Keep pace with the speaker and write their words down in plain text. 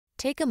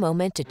Take a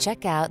moment to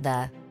check out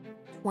the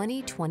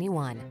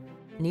 2021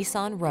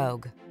 Nissan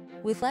Rogue.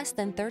 With less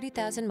than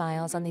 30,000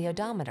 miles on the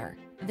odometer,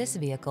 this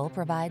vehicle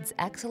provides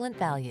excellent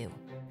value.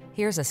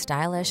 Here's a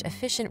stylish,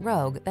 efficient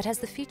Rogue that has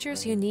the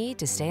features you need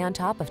to stay on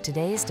top of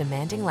today's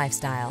demanding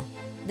lifestyle.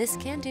 This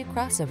can-do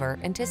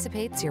crossover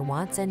anticipates your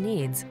wants and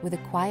needs with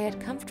a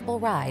quiet, comfortable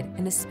ride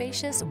in a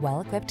spacious,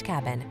 well-equipped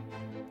cabin.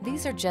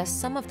 These are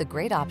just some of the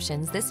great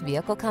options this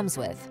vehicle comes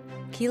with: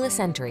 keyless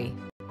entry,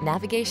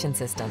 navigation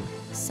system,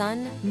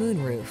 sun,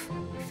 moonroof,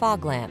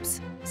 fog lamps,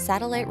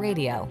 satellite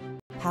radio,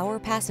 power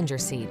passenger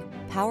seat,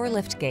 power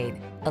liftgate,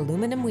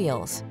 aluminum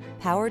wheels,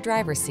 power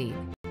driver seat,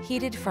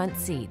 heated front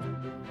seat.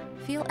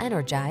 Feel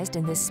energized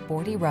in this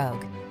sporty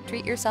Rogue.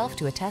 Treat yourself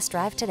to a test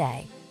drive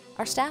today.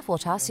 Our staff will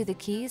toss you the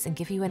keys and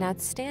give you an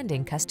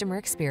outstanding customer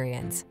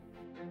experience.